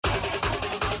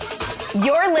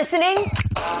You're listening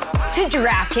to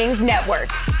DraftKings Network.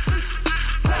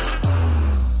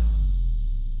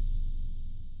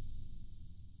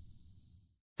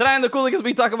 Tonight on the Cooligans,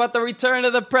 we talk about the return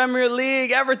of the Premier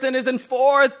League. Everton is in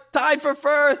fourth, tied for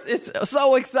first. It's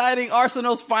so exciting.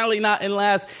 Arsenal's finally not in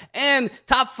last. And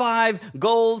top 5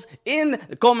 goals in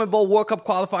the CONMEBOL World Cup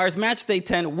qualifiers, match day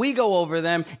 10. We go over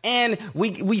them, and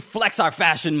we flex our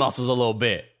fashion muscles a little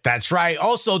bit. That's right.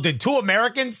 Also, did 2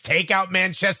 Americans take out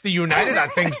Manchester United? I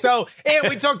think so. And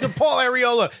we talked to Paul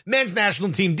Arriola, men's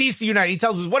national team, DC United. He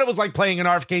tells us what it was like playing in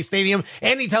RFK Stadium,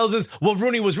 and he tells us what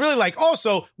Rooney was really like.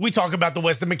 Also, we talk about the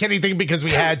Weston McKennie thing because we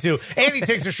had to. And he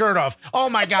takes his shirt off. Oh,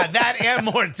 my God. That and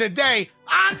more today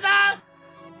on the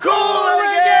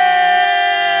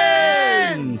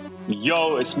Cooligans!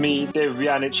 Yo, it's me, Dave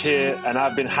Vjanic here, and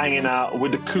I've been hanging out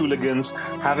with the Cooligans,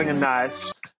 having a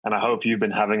nice, and I hope you've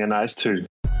been having a nice too.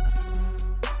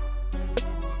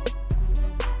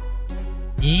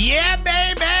 Yeah,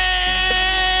 baby!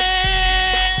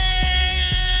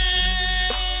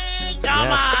 Come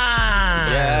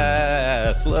on!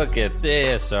 Yes, look at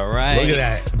this, all right? Look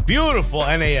at that beautiful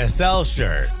NASL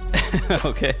shirt.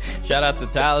 Okay, shout out to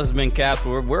Talisman Caps.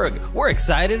 We're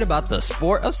excited about the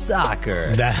sport of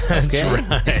soccer. That's right.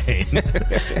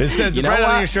 It says right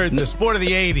on your shirt, the sport of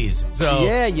the 80s. So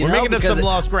yeah, we're making up some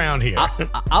lost ground here.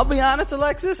 I'll be honest,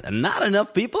 Alexis, not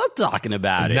enough people are talking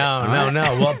about it. No.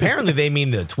 Well, apparently they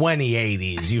mean the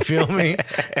 2080s. You feel me?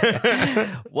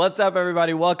 What's up,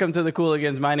 everybody? Welcome to the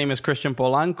Cooligans. My name is Christian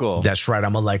Polanco. That's right.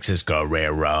 I'm Alexis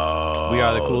Guerrero. We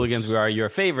are the Cooligans. We are your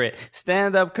favorite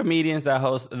stand-up comedians that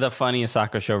host the funniest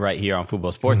soccer show right here on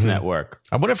Football Sports Network.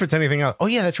 I wonder if it's anything else. Oh,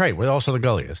 yeah, that's right. We're also the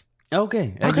Gulliest.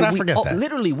 Okay. How could I forget that?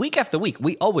 Literally, week after week,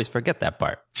 we always forget that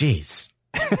part. Jeez.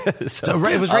 so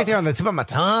right, it was right there on the tip of my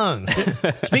tongue.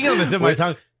 Speaking of the tip of my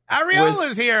tongue,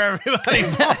 Arriola's here, everybody.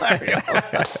 Paul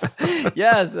Arriola.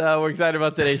 Yes, we're excited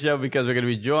about today's show because we're going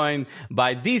to be joined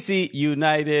by DC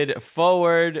United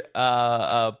forward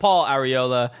Paul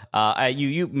Arriola.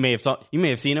 You may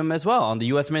have seen him as well on the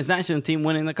U.S. men's national team,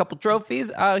 winning a couple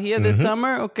trophies out here this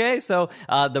summer. Okay, so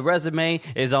the resume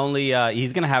is only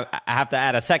he's going to have to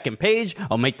add a second page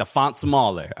or make the font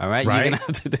smaller. All right, right. You're going to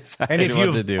have to decide and if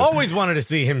what to do. You've always wanted to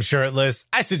see him shirtless,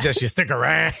 I suggest you stick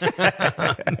around.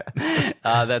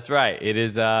 That's right. It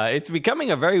is. It's becoming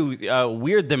a very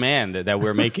weird demand that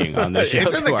we're making on the show.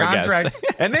 It's in the contract,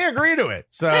 and they agree to it.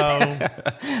 So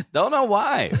don't know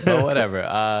why, but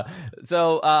whatever.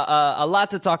 So a lot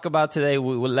to talk about today.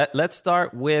 Let's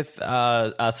start with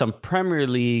some Premier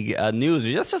League news.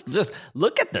 Just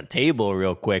look at the table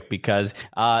real quick because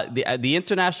the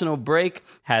international break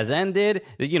has ended.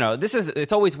 You know,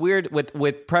 it's always weird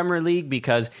with Premier League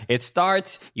because it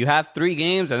starts. You have 3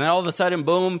 games, and then all of a sudden,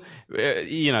 boom.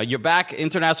 You're back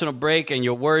international break and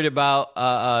you're worried about,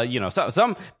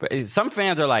 some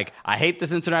fans are like, I hate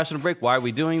this international break. Why are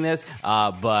we doing this?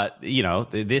 But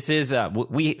this is,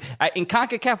 in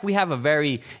CONCACAF, we have a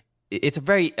very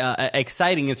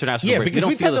exciting international break. Yeah, because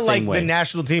we tend to like the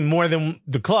national team more than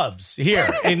the clubs. Here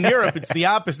in Europe, it's the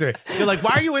opposite. You're like,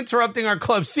 why are you interrupting our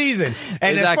club season?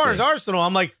 And As far as Arsenal,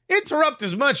 I'm like, interrupt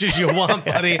as much as you want,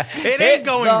 buddy. It ain't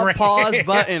going great. Pause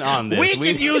button on this. We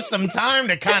could use some time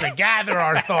to kind of gather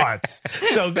our thoughts.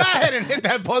 So go ahead and hit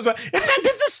that pause button. In fact,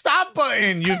 hit the stop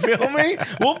button. You feel me?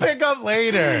 We'll pick up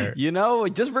later.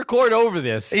 Just record over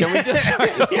this. Can we just?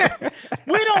 Yeah.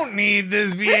 We don't need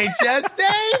this VHS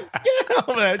tape. Get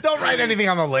over that. Don't write anything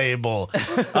on the label.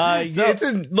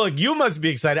 Look, you must be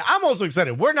excited. I'm also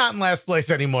excited. We're not in last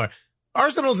place anymore.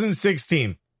 Arsenal's in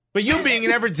 16th. But you being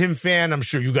an Everton fan, I'm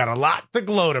sure you got a lot to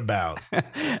gloat about.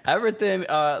 Everton,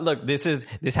 look, this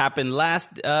happened last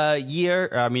year.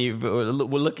 I mean, we're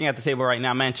looking at the table right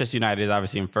now. Manchester United is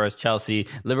obviously in first, Chelsea,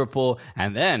 Liverpool,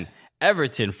 and then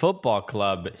Everton Football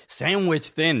Club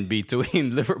sandwiched in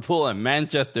between Liverpool and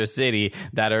Manchester City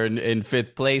that are in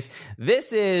 5th place.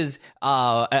 This is,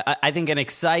 I think, an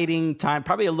exciting time,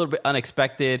 probably a little bit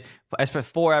unexpected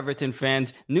for Everton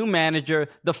fans. New manager,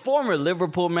 the former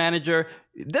Liverpool manager.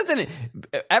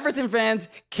 Everton fans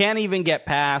can't even get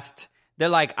past. They're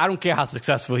like, I don't care how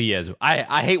successful he is.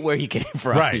 I hate where he came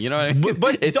from. Right. You know what I mean?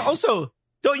 But also,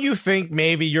 don't you think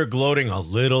maybe you're gloating a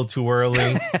little too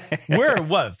early?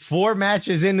 We're 4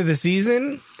 matches into the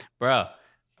season? Bro,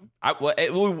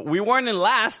 we weren't in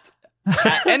last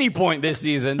at any point this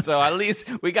season, so at least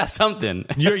we got something.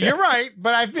 You're right,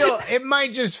 but I feel it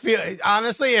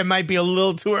might be a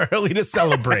little too early to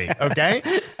celebrate, okay?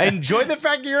 Enjoy the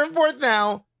fact you're in 4th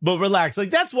now, but relax.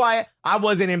 Like, that's why I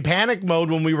wasn't in panic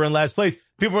mode when we were in last place.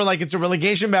 People were like, it's a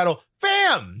relegation battle.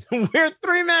 Fam, we're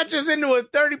 3 matches into a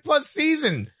 30-plus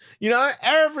season.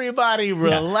 Everybody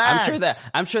relax.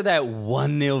 I'm sure that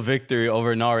 1-0 victory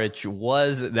over Norwich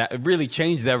it really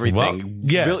changed everything. Well,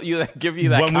 give you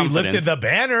that when confidence. we lifted the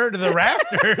banner to the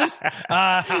rafters,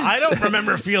 I don't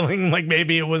remember feeling like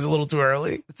maybe it was a little too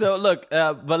early. So look,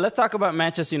 but let's talk about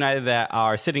Manchester United that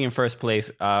are sitting in first place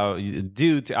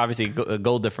due to obviously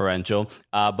goal differential,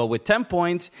 but with 10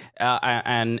 points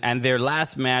and their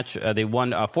last match they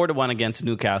won 4-1 against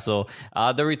Newcastle.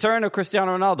 The return of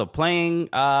Cristiano Ronaldo playing,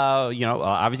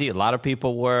 obviously a lot of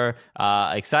people were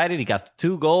excited. He got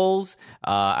 2 goals.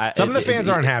 Some of the fans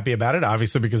aren't happy about it,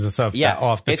 obviously, because of stuff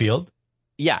off the field.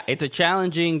 Yeah, it's a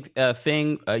challenging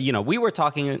thing. We were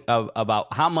talking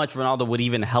about how much Ronaldo would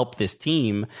even help this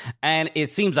team, and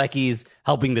it seems like he's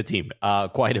helping the team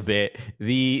quite a bit.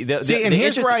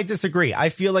 Here's where I disagree. I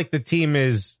feel like the team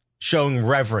is showing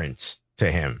reverence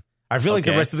to him. I feel like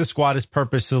the rest of the squad is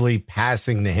purposely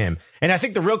passing to him. And I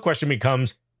think the real question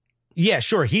becomes, yeah,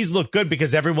 sure, he's looked good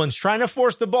because everyone's trying to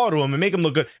force the ball to him and make him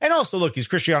look good. And also, look, he's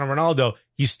Cristiano Ronaldo.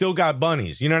 He's still got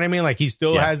bunnies. You know what I mean? Like, he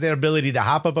still has the ability to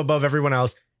hop up above everyone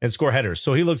else and score headers.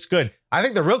 So he looks good. I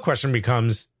think the real question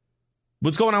becomes,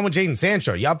 what's going on with Jadon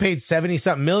Sancho? Y'all paid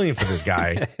 70-something million for this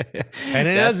guy, and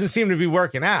it doesn't seem to be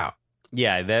working out.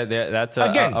 Yeah, that's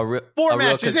again, a 4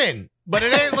 matches in. But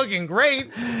it ain't looking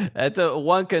great. That's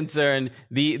one concern.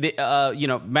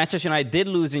 Manchester United did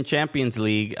lose in Champions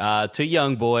League to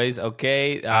Young Boys.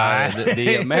 Okay,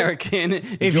 the American.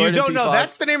 If you don't know,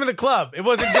 that's the name of the club. It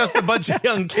wasn't just a bunch of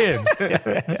young kids.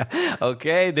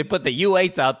 Okay, they put the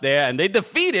U8s out there and they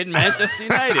defeated Manchester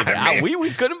United. We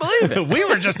couldn't believe it. We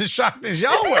were just as shocked as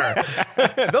y'all were.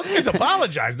 Those kids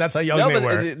apologized. That's how young they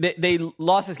were. They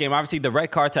lost this game. Obviously, the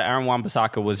red card to Aaron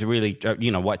Wan-Bissaka was really,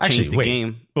 what changed the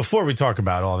game. Before we talk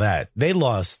about all that, they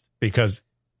lost because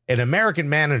an American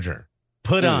manager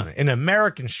put on an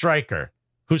American striker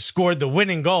who scored the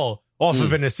winning goal off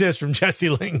of an assist from Jesse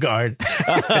Lingard.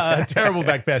 Terrible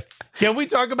back pass. Can we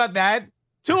talk about that?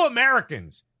 2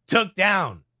 Americans took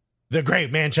down the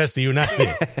great Manchester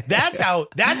United. That's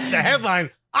the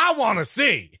headline I want to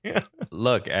see.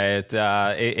 Look,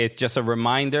 it's just a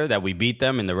reminder that we beat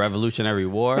them in the Revolutionary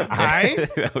War. Okay.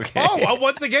 Oh,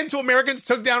 once again, 2 Americans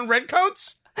took down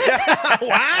redcoats?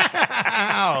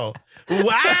 Wow.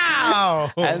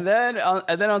 And then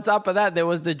on top of that, there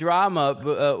was the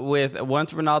drama with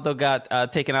once Ronaldo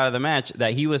got taken out of the match,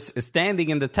 that he was standing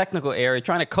in the technical area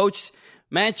trying to coach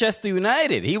Manchester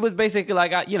United. He was basically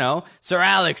like, Sir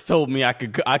Alex told me I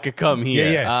could come here.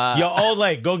 Yeah. Yo,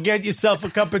 Oleg, go get yourself a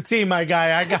cup of tea, my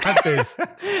guy. I got this.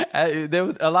 There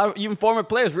was a lot of even former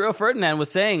players. Rio Ferdinand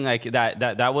was saying like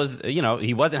that was,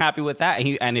 he wasn't happy with that.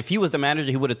 And if he was the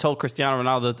manager, he would have told Cristiano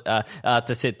Ronaldo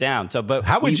to sit down. So, but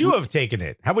how would you have taken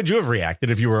it? How would you have reacted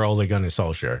if you were Ole Gunnar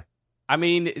Solskjaer? I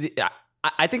mean,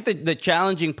 I think the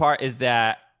challenging part is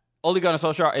that Ole Gunnar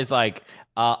Solskjaer is like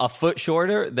a foot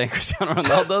shorter than Cristiano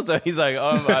Ronaldo, so he's like,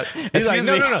 he's like,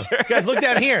 no, guys, look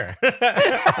down here.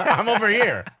 I'm over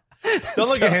here. Don't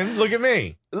look at him. Look at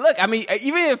me. Look, I mean,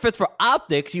 even if it's for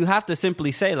optics, you have to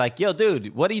simply say like, yo,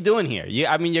 dude, what are you doing here?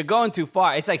 You're going too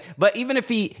far. It's like, but even if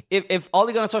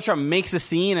Ole Gunnar Solskjaer makes a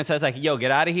scene and says like, yo,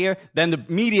 get out of here, then the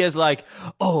media is like,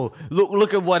 oh,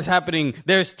 look at what's happening.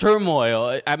 There's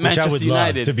turmoil at Manchester Which I would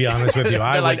United. Love, to be honest with you,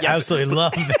 I would absolutely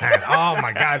love that. Oh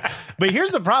my God. But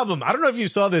here's the problem. I don't know if you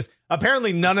saw this.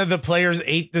 Apparently none of the players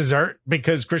ate dessert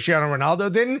because Cristiano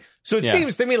Ronaldo didn't. So it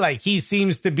seems to me like he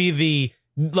seems to be the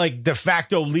de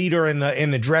facto leader in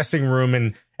the dressing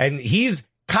room, and he's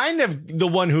kind of the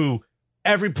one who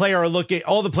all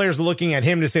the players are looking at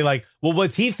him to say like, well,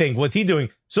 what's he think? What's he doing?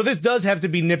 So this does have to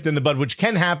be nipped in the bud, which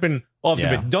can happen off the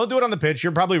pitch. Don't do it on the pitch.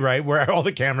 You're probably right, where all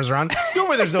the cameras are on. Do it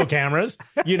where there's no cameras,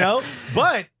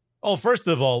 but first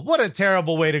of all, what a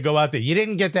terrible way to go out there. You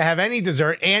didn't get to have any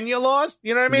dessert and you lost.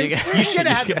 You know what I mean? You should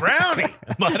have had the brownie,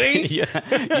 buddy. You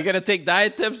going to take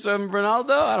diet tips from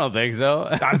Ronaldo? I don't think so.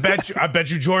 I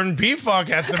bet you Jordan P-Funk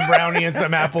had some brownie and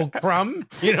some apple crumb.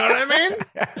 You know what I mean?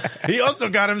 He also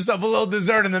got himself a little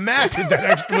dessert in the match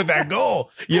with that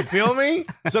goal. You feel me?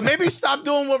 So maybe stop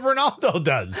doing what Ronaldo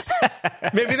does.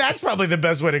 Maybe that's probably the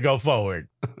best way to go forward.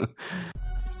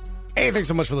 Hey, thanks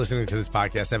so much for listening to this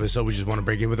podcast episode. We just want to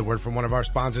break in with a word from one of our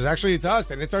sponsors. Actually, it's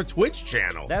us, and it's our Twitch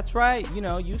channel. That's right.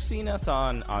 You've seen us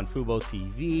on Fubo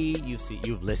TV.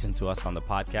 You've listened to us on the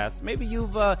podcast. Maybe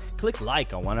you've clicked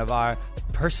like on one of our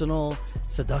personal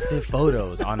seductive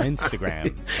photos on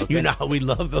Instagram. Okay? You know how we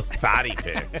love those thotty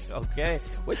pics. Okay,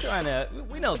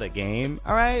 we know the game.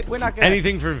 All right, we're not gonna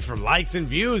anything for likes and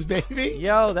views, baby.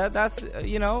 Yo, that's what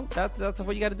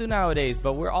you got to do nowadays.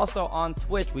 But we're also on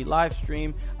Twitch. We live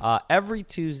stream every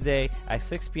Tuesday at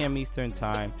 6 p.m. Eastern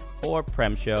Time for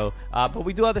Prem Show. But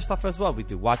we do other stuff as well. We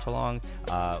do watch-alongs.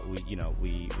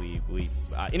 We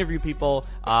interview people.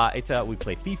 We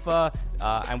play FIFA,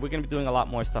 and we're going to be doing a lot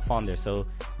more stuff on there. So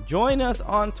join us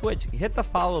on Twitch. Hit the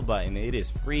follow button. It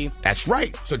is free. That's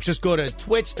right. So just go to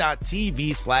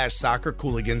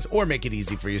twitch.tv/soccercooligans or make it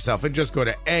easy for yourself and just go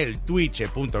to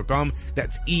eltwiche.com.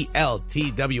 That's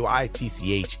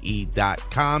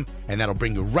ELTWITCHE.com. And that'll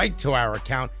bring you right to our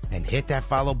account, and hit that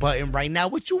follow button right now.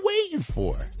 What you waiting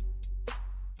for?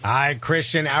 All right,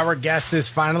 Christian, our guest is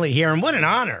finally here, and what an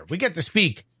honor. We get to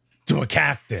speak to a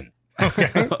captain.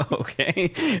 Okay.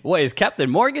 Okay. Wait, is Captain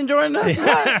Morgan joining us?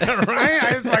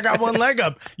 Right? I got one leg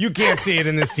up. You can't see it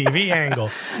in this TV angle.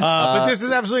 But this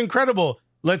is absolutely incredible.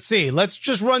 Let's see. Let's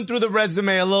just run through the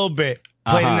resume a little bit.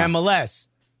 Played in MLS.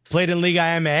 Played in Liga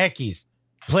MX.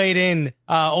 Played in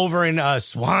over in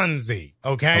Swansea.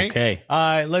 Okay. Okay.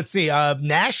 Let's see.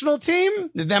 National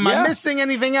team? Am I missing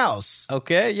anything else?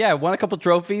 Okay. Yeah. Won a couple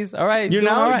trophies. All right. You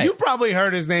know, all right. You probably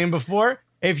heard his name before.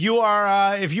 If you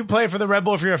play for the Red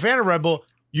Bull, if you're a fan of Red Bull,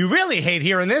 you really hate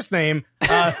hearing this name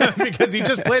because he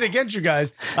just played against you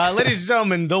guys. Ladies and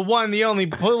gentlemen, the one, the only,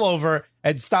 pull over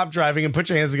and stop driving and put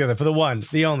your hands together for the one,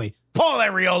 the only, Paul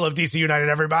Arriola of DC United,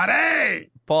 everybody.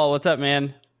 Paul, what's up,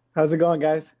 man? How's it going,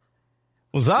 guys?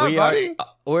 What's up, buddy?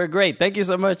 We're great. Thank you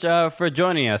so much for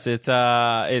joining us. It's an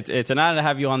honor to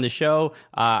have you on the show.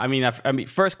 I mean,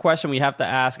 first question we have to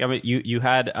ask. I mean, you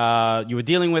were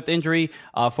dealing with injury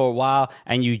for a while,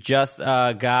 and you just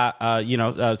got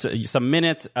some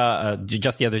minutes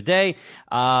just the other day.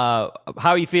 How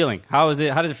are you feeling? How does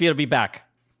it feel to be back?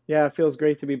 Yeah, it feels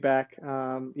great to be back.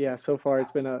 So far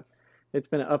it's been an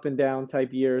up and down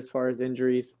type year as far as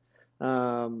injuries.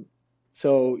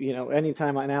 So,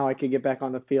 anytime now I could get back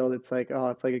on the field, it's like,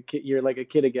 it's like a kid, you're like a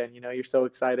kid again, you're so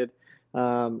excited.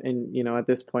 At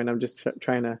this point, I'm just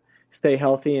trying to stay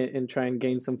healthy and try and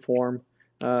gain some form,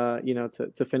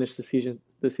 to finish the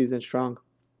season strong.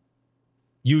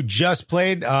 You just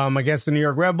played against the New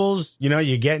York Red Bulls.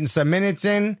 You're getting some minutes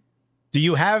in. Do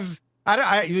you have,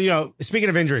 speaking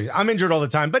of injuries, I'm injured all the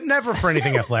time, but never for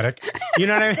anything athletic. You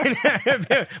know what I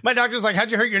mean? My doctor's like, how'd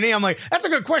you hurt your knee? I'm like, that's a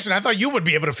good question. I thought you would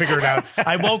be able to figure it out.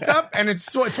 I woke up and it's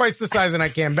twice the size and I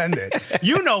can't bend it.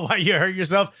 You know why you hurt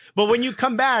yourself. But when you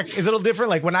come back, it's a little different.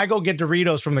 Like when I go get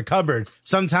Doritos from the cupboard,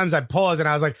 sometimes I pause and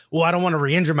I was like, well, I don't want to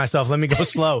re-injure myself. Let me go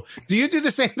slow. Do you do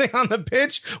the same thing on the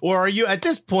pitch? Or are you at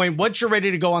this point, once you're ready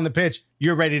to go on the pitch,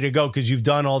 you're ready to go because you've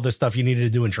done all the stuff you needed to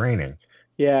do in training?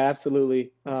 Yeah,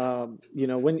 absolutely. When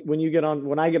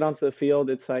I get onto the field,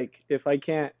 it's like if I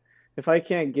can't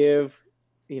give,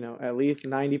 at least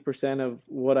 90% of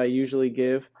what I usually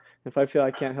give, if I feel I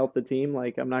can't help the team,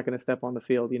 like I'm not going to step on the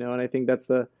field, and I think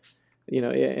that's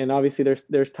and obviously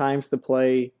there's times to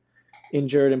play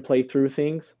injured and play through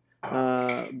things.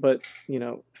 But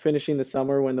finishing the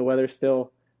summer when the weather's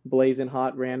still blazing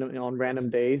hot on random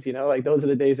days, like those are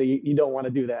the days that you don't want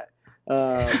to do that.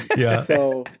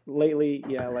 So lately,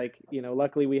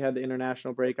 luckily we had the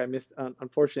international break.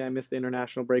 Unfortunately, I missed the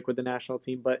international break with the national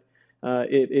team, but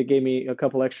it gave me a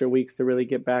couple extra weeks to really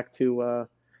get back to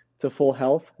full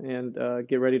health and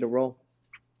get ready to roll.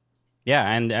 Yeah,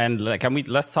 and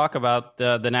let's talk about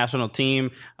the national team.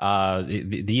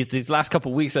 These last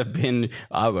couple of weeks have been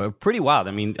pretty wild.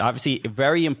 I mean, obviously,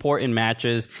 very important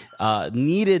matches.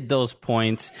 Needed those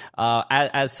points.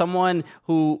 As someone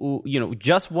who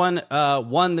just won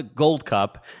the Gold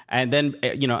Cup and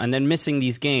then missing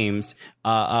these games.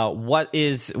 What's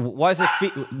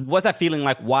that feeling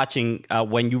like watching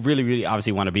when you really, really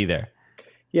obviously want to be there?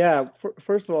 Yeah,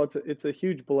 first of all, it's a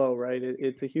huge blow, right?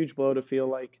 It's a huge blow to feel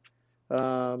like.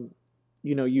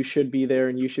 You should be there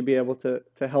and you should be able to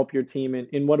help your team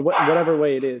in whatever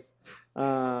way it is.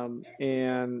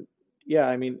 And yeah,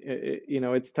 I mean,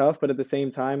 it's tough, but at the same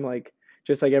time, like,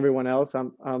 just like everyone else,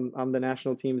 I'm the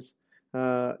national team's,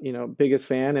 biggest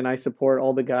fan, and I support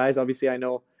all the guys. Obviously I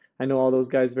know all those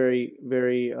guys very,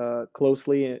 very,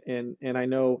 closely, and I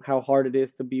know how hard it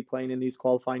is to be playing in these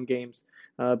qualifying games,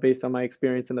 based on my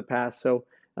experience in the past. So,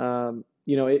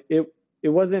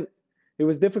 it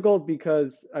was difficult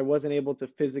because I wasn't able to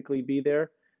physically be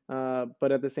there.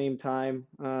 But at the same time,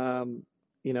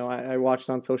 I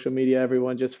watched on social media,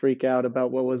 everyone just freak out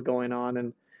about what was going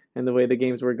on and the way the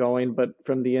games were going. But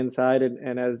from the inside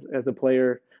and as a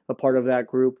player, a part of that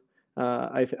group,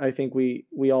 I think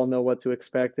we all know what to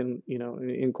expect. And,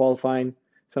 in qualifying,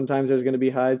 sometimes there's going to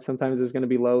be highs, sometimes there's going to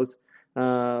be lows.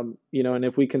 And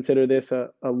if we consider this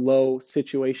a low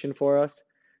situation for us,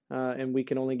 and we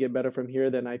can only get better from here,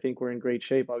 then I think we're in great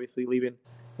shape. Obviously, leaving,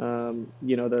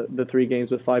 the 3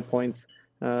 games with 5 points,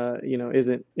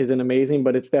 isn't amazing,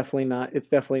 but it's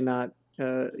definitely not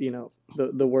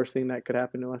the worst thing that could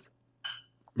happen to us.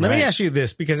 Let me ask you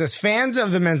this, because as fans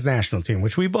of the men's national team,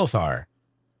 which we both are,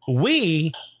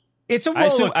 it's a roller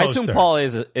coaster. I assume Paul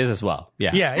is as well.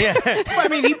 Yeah. Yeah. I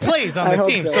mean, he plays on the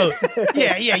team. So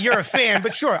yeah, you're a fan,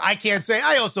 but sure, I can't say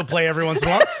I also play every once in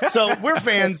a while. So we're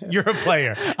fans, you're a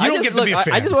player. You don't get to be a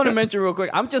fan. I just want to mention real quick,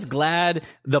 I'm just glad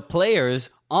the players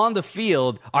on the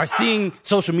field are seeing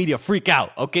social media freak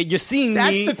out. Okay, you're seeing me.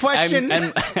 That's the question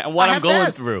and what I'm going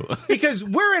through. Because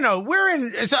we're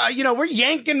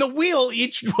yanking the wheel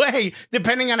each way,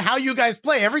 depending on how you guys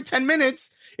play. Every 10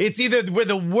 minutes, it's either we're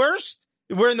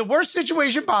in the worst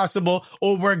situation possible,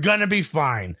 or we're gonna be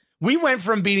fine. We went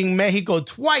from beating Mexico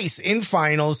twice in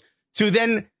finals to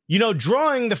then,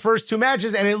 drawing the first two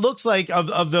matches, and it looks like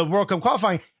of the World Cup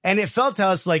qualifying, and it felt to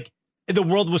us like the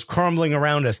world was crumbling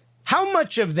around us. How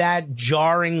much of that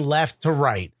jarring left to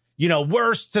right,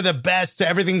 worst to the best, to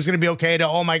everything's going to be okay, to,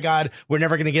 oh my God, we're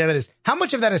never going to get out of this. How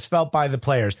much of that is felt by the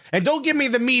players? And don't give me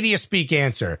the media speak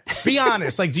answer. Be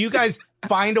honest. Like, do you guys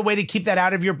find a way to keep that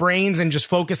out of your brains and just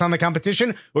focus on the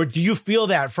competition? Or do you feel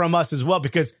that from us as well?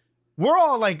 Because we're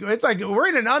all like, it's like we're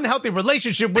in an unhealthy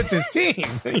relationship with this team,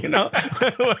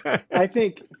 I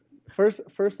think,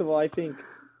 first of all, I think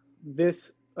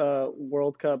this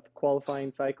World Cup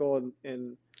qualifying cycle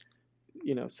and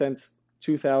since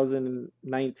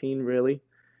 2019, really,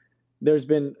 there's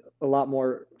been a lot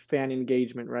more fan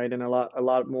engagement, right? And a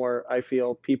lot more, I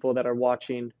feel, people that are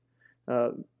watching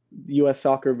U.S.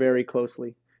 soccer very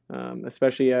closely,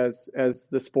 especially as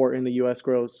the sport in the U.S.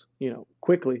 grows,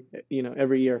 quickly,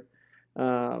 every year.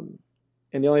 And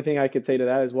the only thing I could say to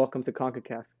that is welcome to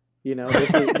CONCACAF.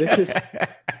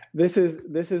 This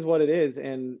is what it is.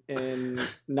 And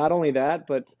not only that,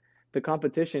 but the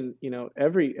competition,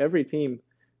 every team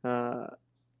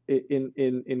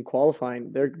in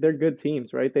qualifying, they're good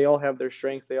teams, right? They all have their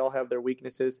strengths, they all have their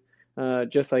weaknesses,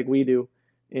 just like we do.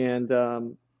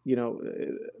 And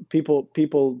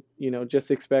people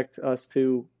just expect us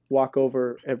to walk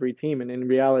over every team, and in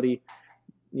reality,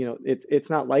 it's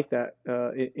not like that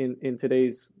in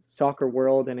today's soccer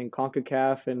world and in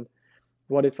CONCACAF, and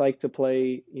what it's like to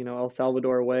play El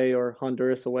Salvador away or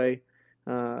Honduras away.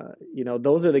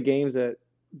 Those are the games that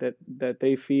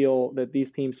they feel, that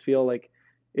these teams feel like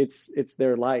it's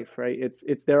their life, right?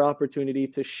 It's their opportunity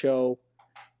to show,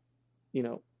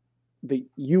 the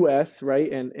U.S.,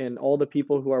 right, and all the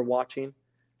people who are watching,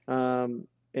 and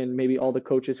maybe all the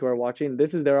coaches who are watching.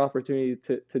 This is their opportunity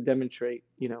to demonstrate,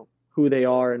 who they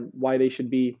are and why they should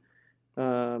be,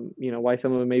 why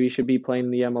some of them maybe should be playing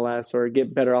in the MLS or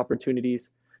get better opportunities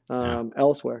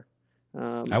elsewhere.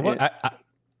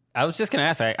 I was just going to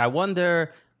ask. I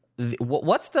wonder,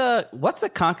 what's the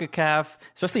CONCACAF,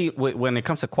 especially when it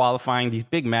comes to qualifying these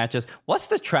big matches? What's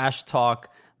the trash talk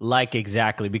like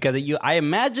exactly? Because I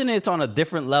imagine it's on a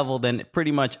different level than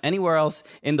pretty much anywhere else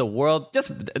in the world.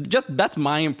 Just that's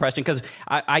my impression, because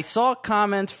I saw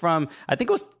comments from, I think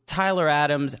it was Tyler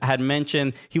Adams had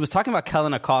mentioned, he was talking about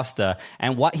Kellen Acosta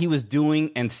and what he was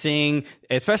doing and saying,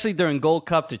 especially during Gold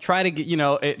Cup, to try to get,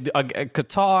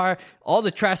 Qatar, all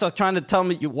the trash talk, trying to tell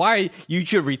me why you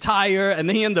should retire, and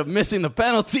then he ended up missing the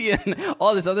penalty and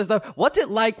all this other stuff. What's it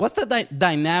like? What's the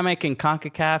dynamic in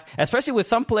CONCACAF, especially with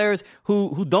some players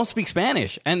who don't speak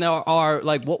Spanish and are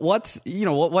like, what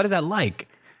is that like?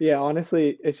 Yeah,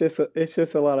 honestly, it's just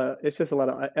a lot of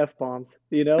F-bombs,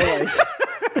 like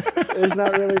there's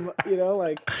not really,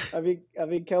 I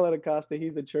mean, Kellen Acosta,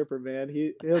 he's a chirper, man.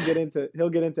 He'll get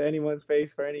into anyone's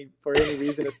face for any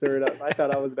reason to stir it up. I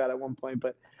thought I was bad at one point,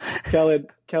 but Kellen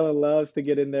loves to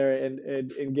get in there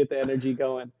and get the energy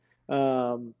going.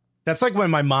 That's like when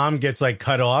my mom gets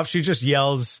cut off. She just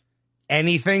yells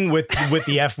anything with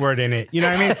the F word in it. You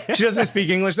know what I mean? She doesn't speak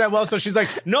English that well, so she's like,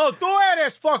 no, tú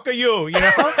eres, fuck you,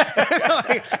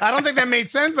 I don't think that made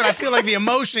sense, but I feel like the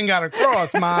emotion got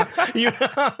across, ma. Yeah.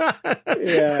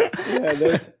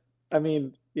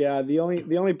 The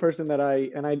only person that I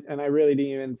really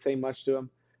didn't even say much to him,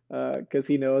 because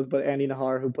he knows, but Andy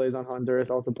Nahar, who plays on Honduras,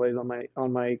 also plays on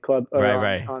my club,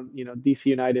 right. on DC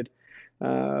United.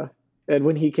 And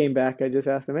when he came back, I just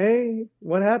asked him, "Hey,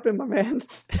 what happened, my man?"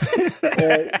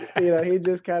 And, he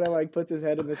just kind of puts his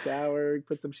head in the shower,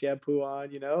 puts some shampoo on,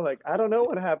 I don't know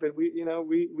what happened.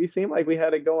 We seem like we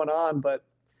had it going on, but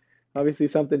obviously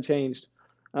something changed.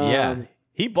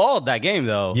 He balled that game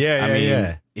though.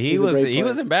 Yeah. He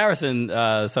was embarrassing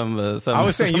some. I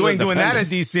was saying, you ain't doing that at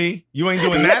DC. You ain't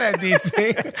doing that at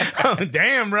DC. Oh,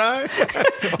 damn, bro.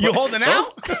 You holding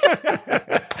out?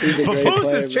 He's a great Papoose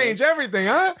player, has changed everything,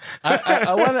 huh?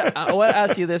 I want to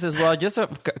ask you this as well. Just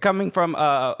coming from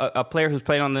a player who's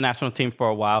played on the national team for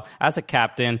a while, as a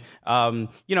captain,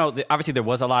 obviously there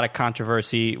was a lot of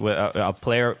controversy with a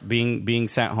player being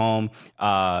sent home.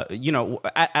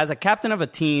 As a captain of a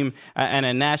team and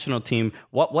a national team,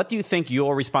 what do you think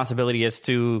your responsibility is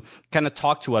to kind of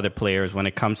talk to other players when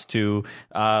it comes to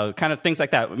kind of things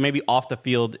like that, maybe off the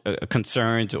field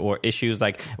concerns or issues?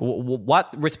 Like,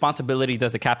 what responsibility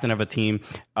does the captain of a team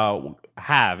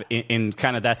have in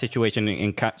kind of that situation,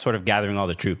 in sort of gathering all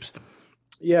the troops?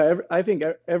 Yeah, I think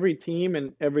every team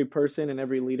and every person and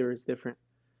every leader is different.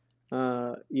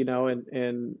 And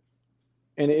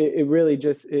it really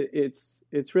just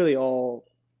it's really all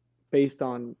based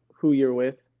on who you're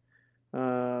with.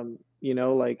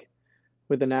 Like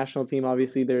with the national team,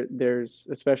 obviously there's,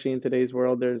 especially in today's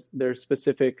world, there's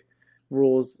specific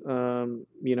rules,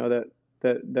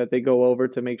 that they go over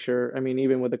to make sure. I mean,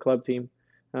 even with the club team,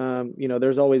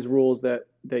 there's always rules that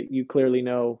you clearly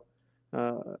know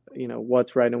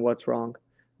what's right and what's wrong.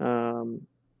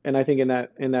 And I think in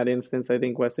that instance, I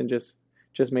think Weston just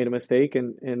made a mistake,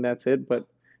 and that's it. But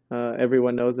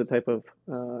everyone knows the type of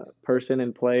person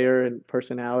and player and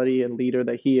personality and leader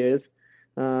that he is.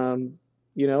 And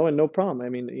no problem. I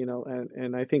mean,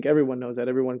 and I think everyone knows that.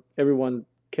 Everyone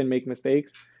can make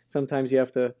mistakes. Sometimes you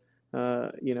have to,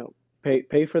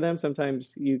 pay for them.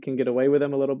 Sometimes you can get away with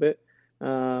them a little bit.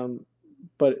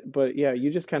 But yeah, you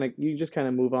just kind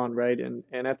of move on, right? And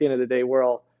at the end of the day, we're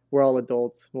all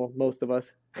adults. Well, most of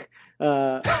us,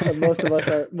 most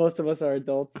of us are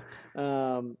adults.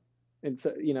 And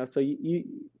so, so you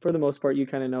for the most part, you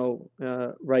kind of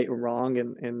know right or wrong,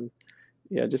 and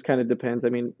yeah, it just kind of depends. I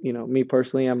mean, me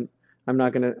personally, I'm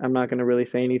not gonna really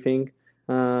say anything.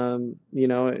 And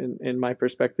my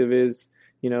perspective is,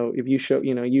 if you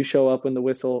show up when the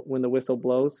whistle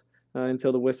blows,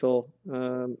 until the whistle,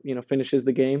 finishes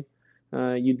the game,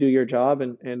 you do your job,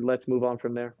 and let's move on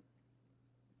from there.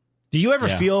 Do you ever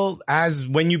feel as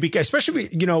when you especially,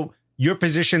 your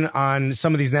position on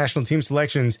some of these national team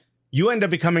selections, you end up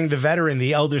becoming the veteran,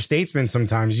 the elder statesman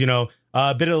sometimes,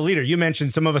 a bit of a leader. You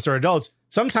mentioned some of us are adults.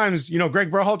 Sometimes,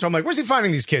 Greg Berhalter, I'm like, where's he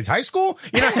finding these kids? High school?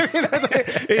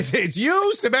 It's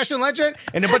you, Sebastian Legend,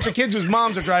 and a bunch of kids whose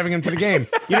moms are driving him to the game.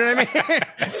 You know what I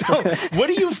mean? So what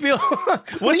do you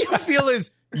feel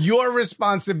is your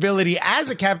responsibility as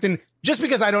a captain? Just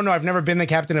because I don't know, I've never been the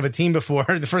captain of a team before.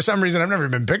 For some reason, I've never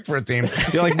been picked for a team.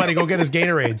 You're like, buddy, go get his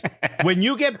Gatorades. When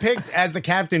you get picked as the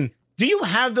captain, do you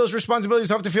have those responsibilities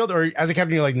off the field? Or as a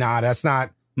captain, you're like, nah, that's not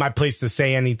my place to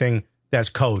say anything. That's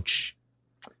coach.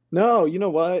 No, you know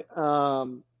what? I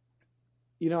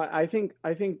think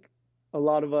a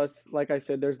lot of us, like I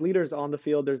said, there's leaders on the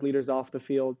field, there's leaders off the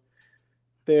field.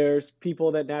 There's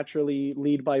people that naturally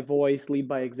lead by voice, lead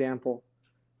by example.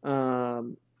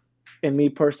 And me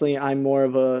personally, I'm more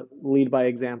of a lead by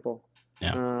example.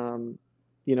 Yeah. I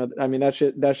mean, that's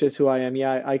just who I am.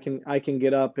 Yeah, I can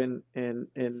get up and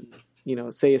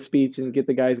say a speech and get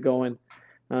the guys going.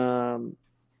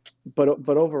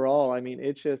 But overall, I mean,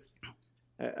 it's just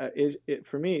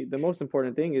for me, the most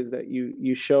important thing is that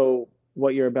you show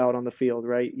what you're about on the field,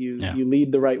 right? You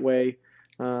lead the right way.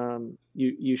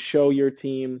 You show your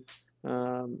team.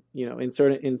 In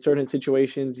certain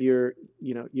situations, you're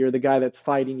the guy that's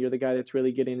fighting. You're the guy that's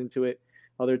really getting into it.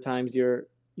 Other times, you're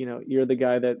the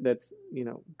guy that's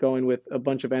going with a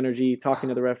bunch of energy, talking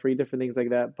to the referee, different things like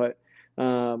that. But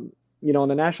on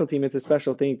the national team, it's a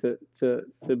special thing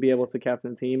to be able to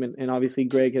captain the team. And obviously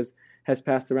Greg has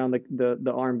passed around the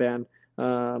armband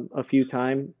a few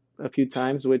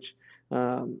times, which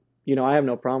I have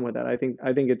no problem with that. I think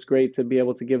it's great to be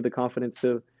able to give the confidence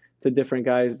to different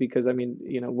guys, because I mean,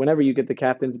 whenever you get the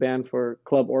captain's band for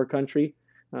club or country,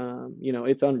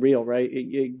 it's unreal, right?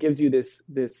 It gives you this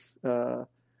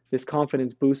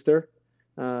confidence booster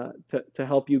to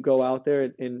help you go out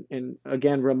there and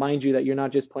again remind you that you're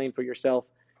not just playing for yourself.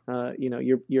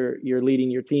 You're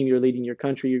leading your team, you're leading your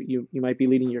country, you might be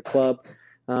leading your club,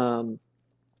 and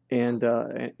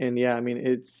yeah, I mean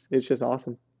it's just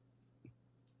awesome.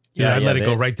 Yeah, I'd let it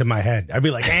go right to my head. I'd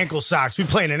be like, ankle socks. We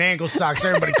playing in ankle socks.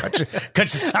 Everybody cut your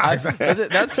socks.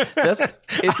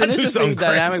 It's an interesting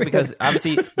dynamic because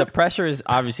obviously the pressure is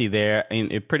obviously there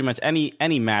in pretty much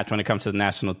any match when it comes to the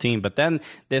national team. But then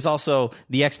there's also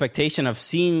the expectation of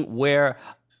seeing where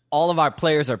all of our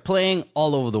players are playing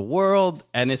all over the world.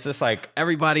 And it's just like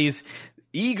everybody's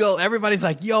ego, everybody's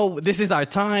like, yo, this is our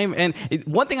time. And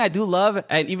one thing I do love,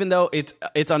 and even though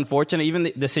it's unfortunate,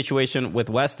 even the situation with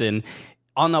Weston,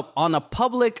 on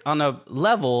a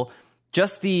level,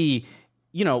 just the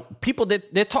people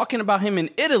that they're talking about him in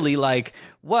Italy, like,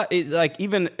 what is like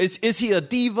even is he a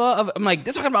diva? I'm like,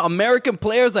 they're talking about American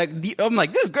players. Like, I'm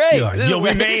like, this is great. Yo,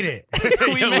 we made it.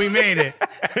 We made it.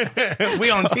 We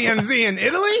on TMZ in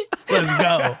Italy. Let's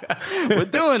go. We're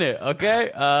doing it. Okay.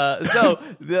 So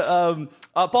the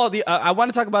Paul, I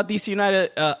want to talk about DC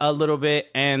United a little bit,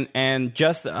 and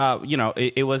just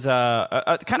it was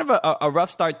a kind of a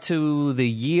rough start to the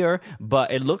year,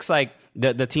 but it looks like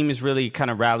the team is really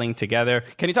kind of rallying together.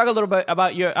 Can you talk a little bit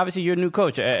about your new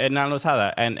coach, Hernan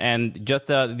Lozada, and just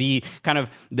the kind of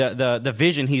the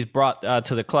vision he's brought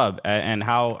to the club and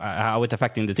how it's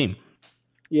affecting the team?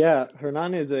 Yeah,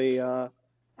 Hernan is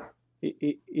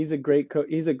he's a great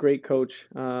coach.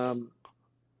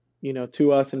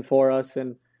 To us and for us,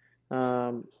 and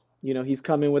he's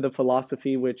come in with a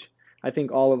philosophy which I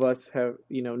think all of us have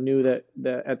knew that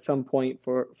at some point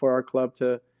for our club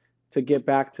to get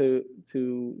back to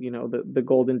the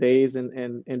golden days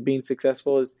and being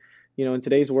successful is in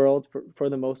today's world for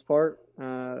the most part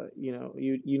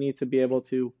you need to be able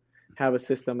to have a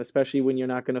system, especially when you're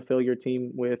not going to fill your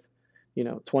team with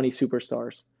 20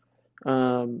 superstars,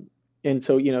 and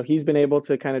so he's been able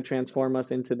to kind of transform us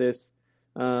into this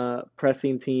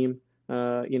pressing team,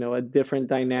 a different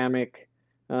dynamic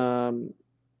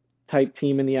type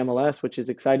team in the MLS, which is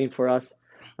exciting for us.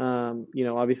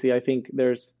 Obviously I think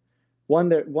there's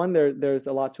there's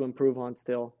a lot to improve on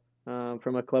still,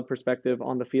 from a club perspective,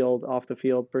 on the field, off the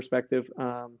field perspective.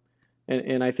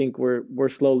 And I think we're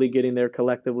slowly getting there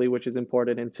collectively, which is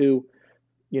important. And two,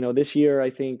 this year,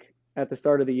 I think at the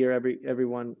start of the year,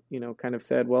 everyone, kind of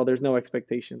said, well, there's no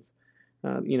expectations.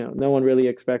 No one really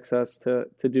expects us to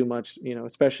do much,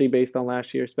 especially based on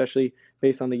last year, especially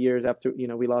based on the years after,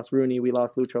 we lost Rooney, we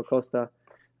lost Lucho Costa.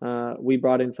 We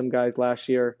brought in some guys last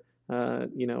year,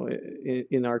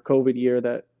 in our COVID year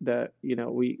that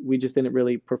we just didn't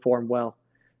really perform well.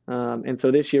 And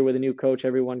so this year with a new coach,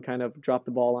 everyone kind of dropped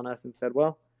the ball on us and said,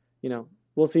 well,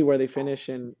 we'll see where they finish.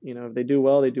 And, if they do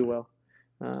well, they do well.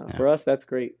 For us, that's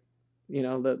great.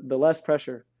 The less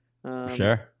pressure.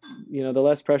 Sure. The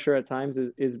less pressure at times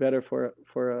is better for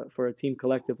a team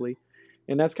collectively,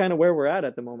 and that's kind of where we're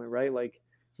at the moment, right? Like,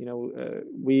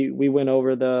 we went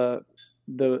over the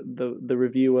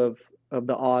review of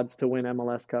the odds to win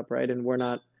MLS Cup, right? And we're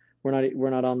not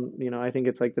on, I think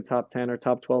it's like the top 10 or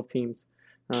top 12 teams.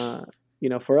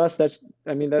 For us, that's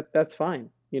fine.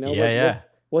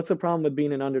 What's the problem with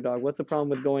being an underdog? What's the problem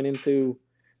with going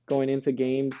into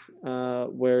games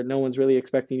where no one's really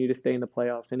expecting you to stay in the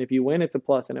playoffs? And if you win, it's a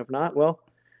plus. And if not, well,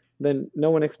 then no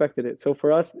one expected it. So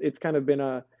for us, it's kind of been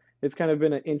an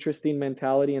interesting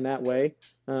mentality in that way.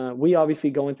 We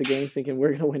obviously go into games thinking we're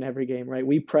going to win every game, right?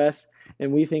 We press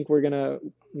and we think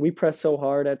we press so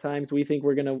hard at times. We think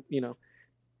we're going to,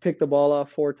 pick the ball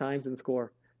off 4 times and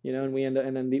score, and we end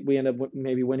up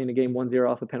maybe winning a game 1-0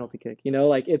 off a penalty kick,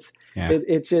 it's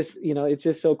just, it's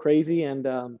just so crazy.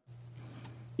 And,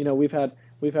 we've had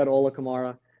Ola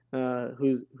Kamara,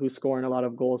 who's scoring a lot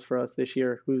of goals for us this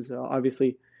year, who's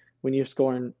obviously when you're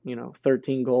scoring,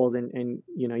 13 goals and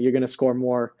you're going to score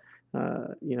more,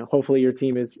 hopefully your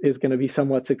team is going to be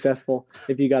somewhat successful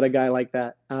if you got a guy like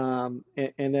that. And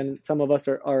then some of us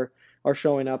are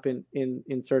showing up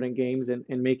in certain games and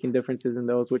making differences in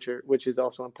those, which is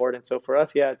also important. So for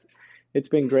us, yeah, it's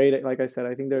been great. Like I said,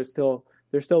 I think there's still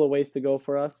a ways to go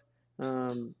for us.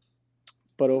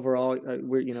 But overall,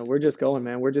 we're just going,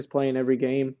 man. We're just playing every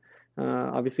game.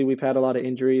 Obviously, we've had a lot of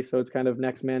injuries, so it's kind of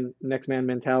next man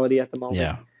mentality at the moment.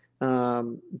 Yeah.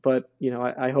 But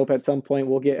I hope at some point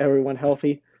we'll get everyone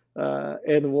healthy,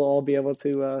 and we'll all be able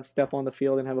to step on the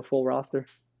field and have a full roster.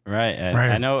 Right.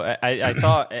 I know. I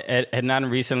saw Hernan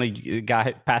recently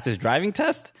got past his driving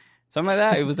test, something like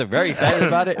that. He was very excited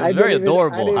about it. It was very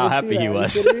adorable how happy he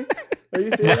was. Are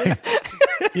you serious?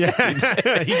 Yeah,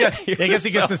 I guess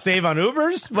he gets to save on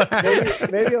Ubers.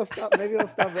 Maybe he'll stop. Maybe he'll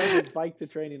stop riding his bike to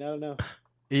training. I don't know.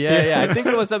 Yeah. I think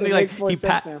it was something like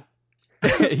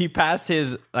he passed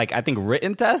his I think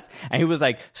written test, and he was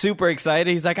super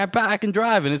excited. He's like, I can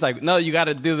drive, and it's like, no, you got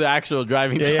to do the actual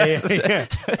driving test. Yeah.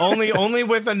 only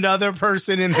with another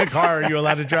person in the car are you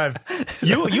allowed to drive.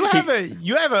 You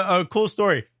have a cool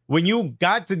story. When you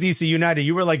got to DC United,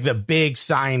 you were like the big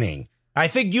signing. I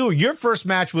think your first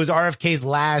match was RFK's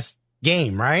last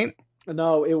game, right?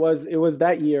 No, it was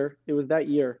that year. It was that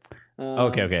year.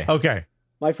 Okay.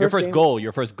 My first goal.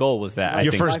 Your first goal was that.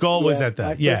 Your first goal was at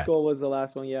that. My first goal was the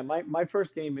last one. Yeah. My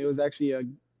first game. It was actually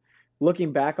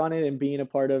looking back on it and being a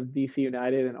part of DC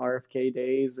United and RFK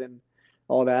days and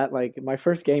all that. Like my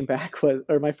first game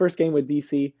my first game with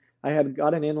DC. I had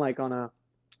gotten in on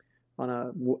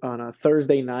a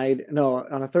Thursday night. No,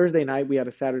 on a Thursday night we had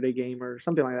a Saturday game or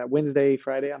something like that. Wednesday,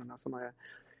 Friday, I don't know, something like that.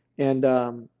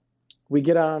 And we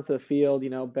get out onto the field.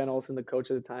 Ben Olsen, the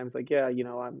coach at the time, is like, yeah,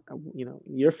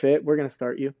 you're fit. We're gonna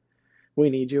start you. We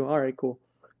need you. All right, cool.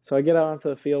 So I get out onto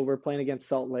the field. We're playing against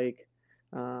Salt Lake.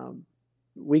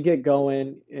 We get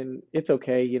going, and it's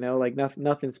okay. Like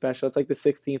nothing special. It's like the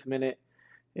 16th minute,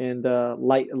 and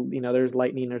there's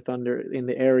lightning or thunder in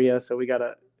the area, so we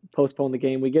gotta postpone the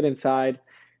game. We get inside,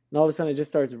 and all of a sudden it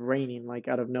just starts raining like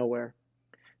out of nowhere.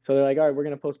 So they're like, all right, we're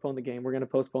gonna postpone the game. We're gonna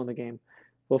postpone the game.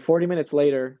 Well, 40 minutes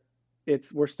later,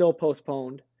 we're still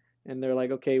postponed, and they're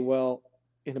like, okay, well,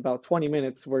 in about 20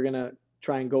 minutes, we're gonna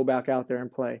try and go back out there and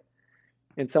play.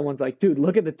 And someone's like, dude,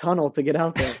 look at the tunnel to get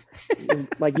out there. And,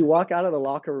 like, you walk out of the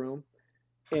locker room,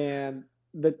 and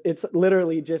it's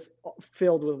literally just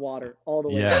filled with water all the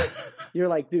way out. You're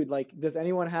like, dude, like, does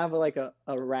anyone have like a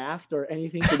raft or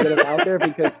anything to get us out there?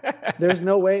 Because there's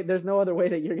no other way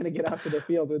that you're gonna get out to the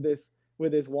field with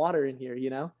this water in here,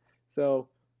 So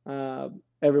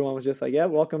everyone was just like, yeah,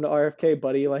 welcome to RFK,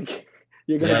 buddy. Like,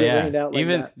 you're going to get rained out like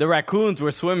Even that. The raccoons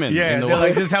were swimming. Yeah, in the they're water.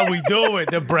 like, this is how we do it,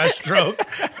 the breaststroke.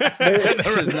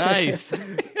 This is nice.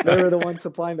 They were the ones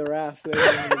supplying the rafts.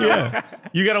 Yeah.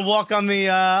 You got to walk on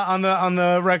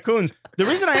the raccoons. The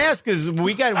reason I ask is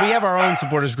we have our own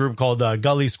supporters group called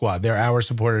Gully Squad. They're our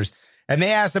supporters. And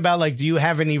they asked about, like, do you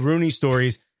have any Rooney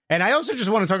stories? And I also just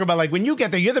want to talk about, like, when you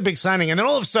get there, you're the big signing, and then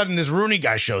all of a sudden this Rooney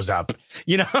guy shows up.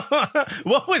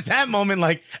 What was that moment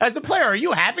like? As a player, are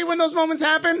you happy when those moments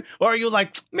happen? Or are you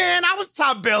like, man, I was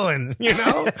top billing,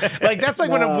 Like, that's like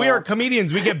when we are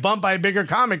comedians, we get bumped by a bigger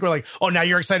comic. We're like, oh, now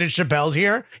you're excited Chappelle's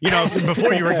here?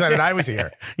 Before you were excited I was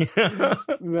here.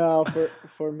 No,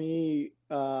 for me,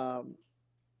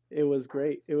 it was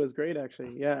great. It was great,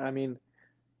 actually. Yeah, I mean,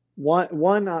 I'm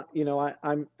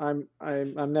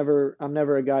never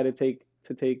a guy to take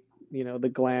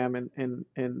the glam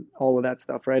and all of that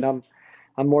stuff, right? I'm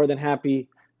more than happy,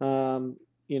 and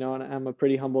I'm a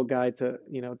pretty humble guy to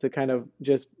kind of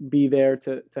just be there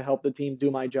to help the team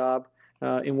do my job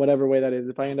in whatever way that is.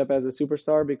 If I end up as a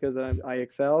superstar because I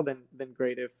excel, then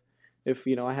great. If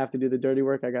I have to do the dirty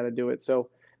work, I got to do it. So,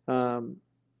 when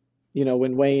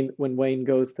Wayne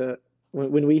goes to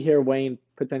when we hear Wayne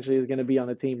potentially is going to be on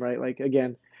the team, right? Like,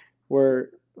 again, we're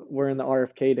in the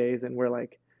RFK days, and we're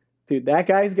like, dude, that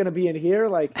guy's going to be in here,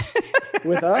 like,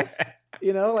 with us,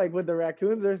 like with the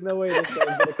raccoons. There's no way this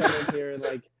guy's going to come in here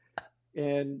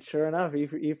and sure enough, he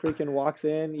freaking walks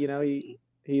in.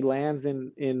 He lands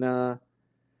in I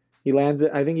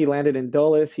think he landed in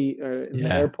Dulles, in the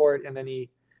airport, and then he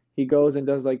goes and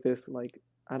does like this, like,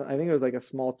 I think it was like a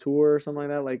small tour or something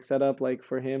like that, like set up like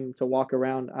for him to walk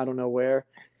around, I don't know where.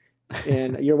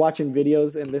 And you're watching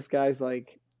videos, and this guy's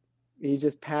like, he's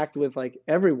just packed with like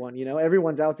everyone,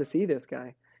 everyone's out to see this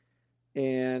guy.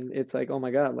 And it's like, oh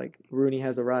my God, like Rooney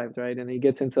has arrived, right? And he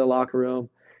gets into the locker room,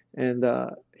 and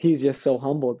he's just so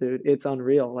humble, dude. It's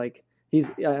unreal. Like,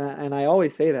 and I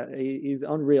always say that he's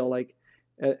unreal. Like,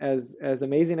 as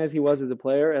amazing as he was as a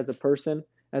player, as a person,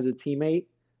 as a teammate,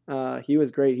 he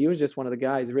was great. He was just one of the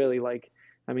guys, really. Like,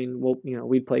 I mean,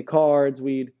 we'd play cards,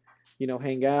 we'd,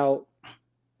 hang out.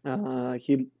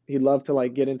 He loved to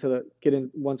like get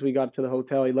in once we got to the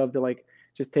hotel. He loved to like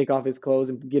just take off his clothes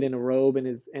and get in a robe and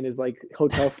his like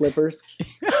hotel slippers.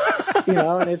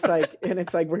 And it's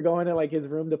like we're going to like his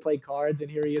room to play cards,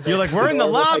 and here he is. You're like, we're in the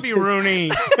lobby, like,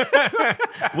 Rooney.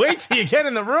 Wait till you get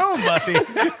in the room, buddy.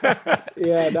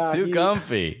 Yeah, too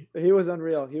comfy. He was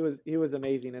unreal. He was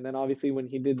amazing. And then obviously when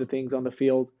he did the things on the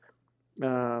field,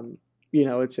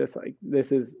 it's just like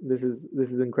this is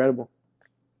incredible.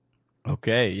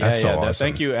 Okay, yeah, That's so awesome.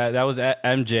 Thank you. That was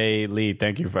MJ Lee.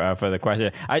 Thank you for the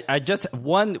question. I just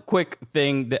one quick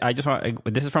thing that I just want.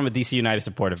 This is from a DC United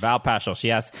supporter, Val Paschal. She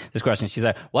asked this question. She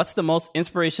said, "What's the most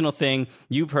inspirational thing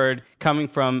you've heard coming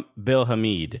from Bill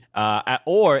Hamid,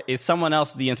 or is someone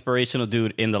else the inspirational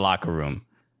dude in the locker room?"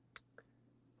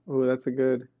 Oh, that's a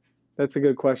good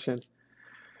question.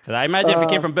 Because I imagine if it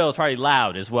came from Bill, it's probably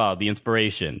loud as well. The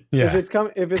inspiration. Yeah. If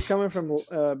it's coming from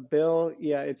Bill,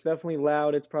 yeah, it's definitely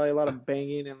loud. It's probably a lot of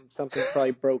banging, and something's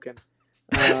probably broken.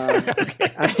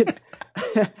 I'd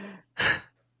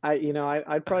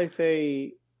probably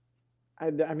say, I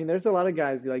mean, there's a lot of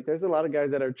guys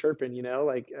that are chirping.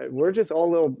 Like, we're just all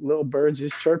little birds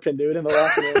just chirping, dude, in the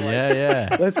locker room. Like,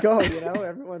 yeah. Let's go.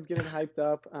 Everyone's getting hyped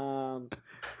up.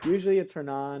 Usually it's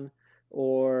Hernan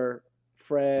or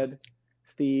Fred,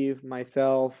 Steve,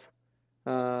 myself,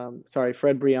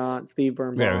 Fred Briant, Steve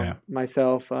Birnbaum,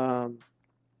 myself.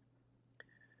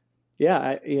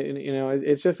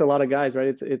 It's just a lot of guys, right?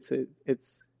 It's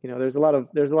there's a lot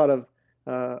of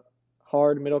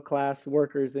hard middle class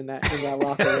workers in that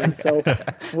locker room. So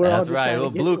we're all That's just right.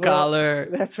 Blue collar.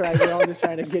 That's right. We're all just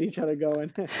trying to get each other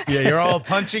going. Yeah, you're all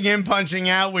punching in, punching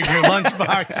out with your lunch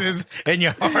boxes and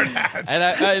your hard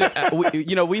hats.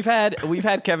 And we've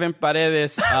had Kevin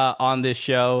Paredes on this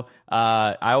show.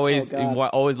 I always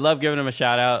love giving him a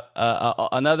shout out.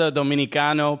 Another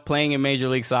Dominicano playing in Major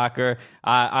League Soccer.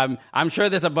 I'm sure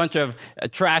there's a bunch of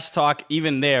trash talk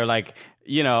even there, like,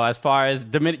 as far as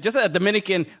just a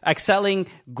Dominican excelling.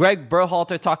 Greg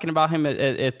Berhalter talking about him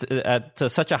to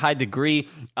such a high degree.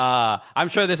 I'm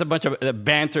sure there's a bunch of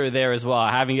banter there as well,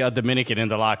 having a Dominican in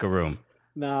the locker room.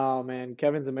 No, man.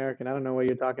 Kevin's American. I don't know what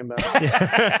you're talking about.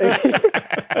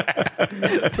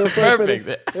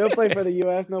 He'll play for the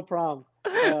U.S., no problem.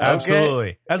 Absolutely.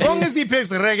 Okay. As long as he picks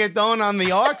reggaeton on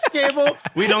the aux cable,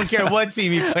 we don't care what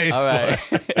team he plays All right.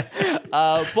 for.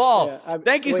 Paul,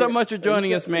 thank you so much for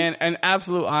joining us, man. An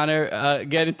absolute honor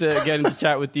getting to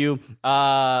chat with you. We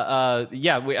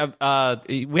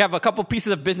have a couple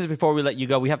pieces of business before we let you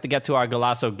go. We have to get to our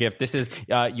Golazo gift. This is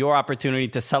your opportunity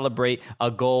to celebrate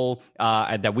a goal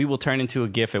that we will turn into a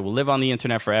gift. It will live on the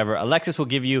internet forever. Alexis will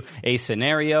give you a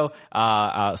scenario.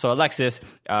 So Alexis,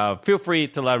 feel free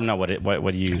to let him know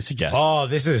what do you suggest?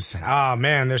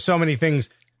 Man, there's so many things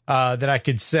that I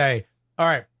could say. All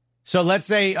right. So let's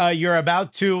say you're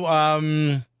about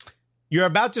to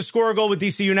score a goal with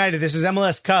DC United. This is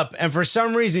MLS Cup. And for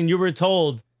some reason you were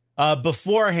told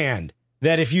beforehand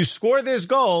that if you score this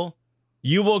goal,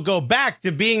 you will go back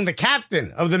to being the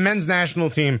captain of the men's national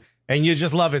team. And you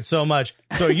just love it so much.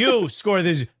 So you score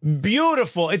this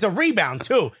beautiful, it's a rebound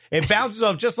too. It bounces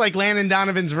off just like Landon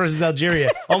Donovan's versus Algeria.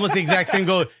 Almost the exact same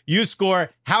goal. You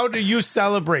score. How do you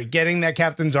celebrate getting that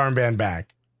captain's armband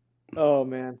back? Oh,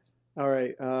 man. All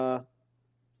right.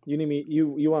 You need me.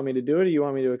 You want me to do it, or you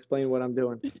want me to explain what I'm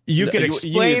doing? You could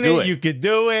explain it. You could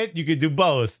do it. You could do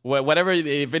both. Whatever.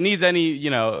 If it needs any,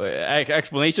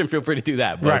 explanation, feel free to do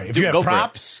that. But right. If you have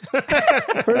props.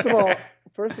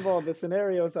 First of all, the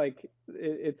scenario is like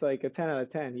it's like a 10 out of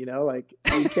 10. Like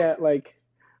you can't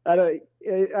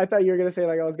I thought you were gonna say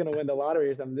like I was gonna win the lottery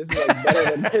or something. This is like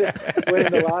better than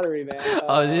winning the lottery, man.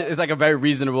 It's like a very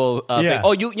reasonable thing.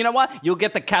 Oh, you know what? You'll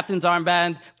get the captain's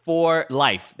armband for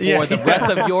life for the rest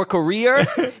of your career.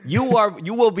 You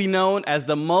will be known as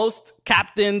the most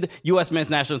captained U.S. men's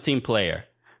national team player.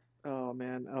 Oh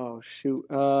man. Oh shoot.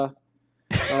 All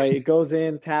right, it goes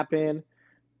in, tap in,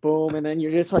 boom, and then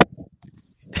you're just like.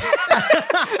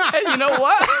 And you know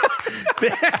what?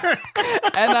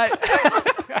 And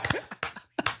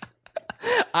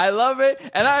I love it.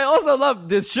 And I also love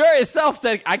the shirt itself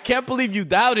said, "I can't believe you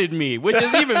doubted me," which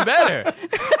is even better.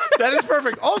 That is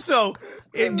perfect. Also,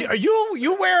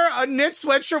 you wear a knit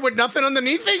sweatshirt with nothing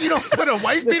underneath it? You don't put a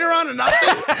wife beater on or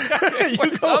nothing?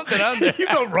 You go something under. You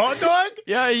go raw dog?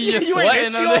 Yeah, you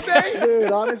ain't itchy all day?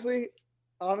 Dude,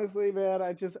 honestly, man,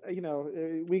 I just,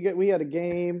 we had a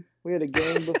game. We had a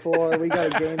game before. We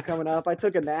got a game coming up. I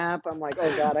took a nap. I'm like,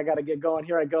 oh, God, I got to get going.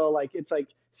 Here I go. Like, it's like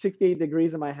 68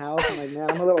 degrees in my house. I'm like,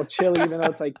 man, I'm a little chilly, even though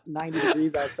it's like 90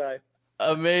 degrees outside.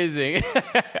 Amazing.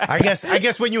 I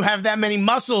guess when you have that many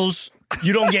muscles,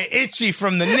 you don't get itchy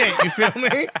from the knit. You feel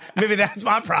me? Maybe that's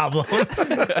my problem. Or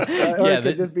it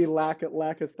could just be lack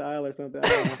of style or something. I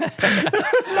don't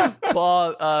know.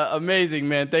 Paul, amazing,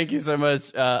 man. Thank you so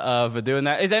much for doing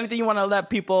that. Is there anything you want to let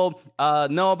people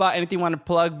know about? Anything you want to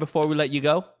plug before we let you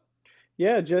go?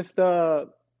 Yeah, just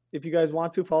if you guys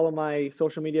want to, follow my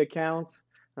social media accounts.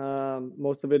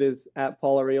 Most of it is at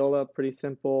Paul Arriola. Pretty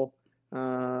simple.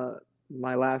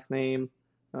 My last name.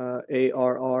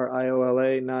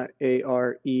 Arriola, not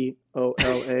Areola.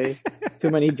 Too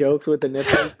many jokes with the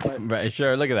nipples. Right,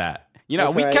 sure. Look at that.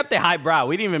 We kept it highbrow.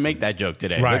 We didn't even make that joke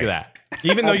today. Right. Look at that.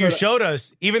 Even though you showed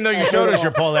us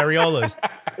your Paul Arriolas,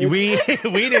 we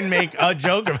didn't make a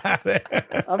joke about it.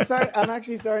 I'm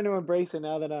actually starting to embrace it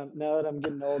now that I'm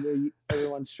getting older.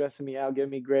 Everyone's stressing me out, giving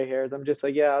me gray hairs. I'm just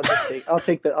like, yeah, I'll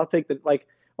take the like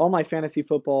all my fantasy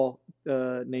football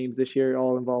names this year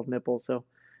all involve nipples. So.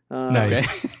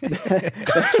 Nice.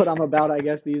 That's what I'm about, I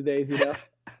guess, these days, Okay,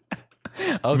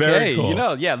 very cool.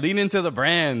 Lean into the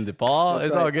brand, Paul. That's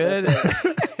it's right, all good.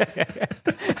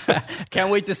 Right. Can't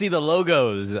wait to see the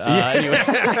logos. Anyway.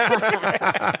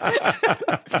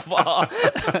 Paul,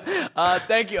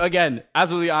 thank you again.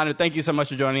 Absolutely honored. Thank you so much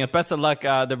for joining us. Best of luck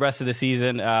the rest of the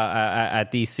season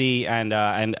at DC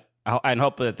and And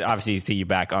hope that obviously see you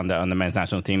back on the men's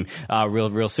national team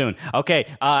real soon. Okay,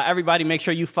 everybody, make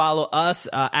sure you follow us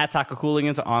at Soccer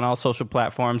Cooligans on all social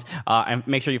platforms, and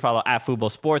make sure you follow at Football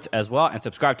Sports as well, and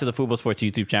subscribe to the Football Sports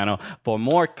YouTube channel for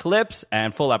more clips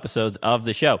and full episodes of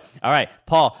the show. All right,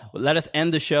 Paul, let us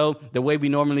end the show the way we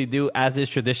normally do, as is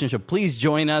tradition. So please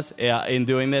join us in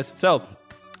doing this. So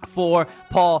for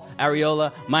Paul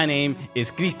Arriola, my name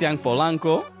is Cristian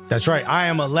Polanco. That's right. I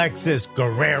am Alexis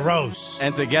Guerreros.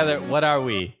 And together, what are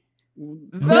we?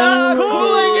 The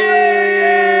Cooligans!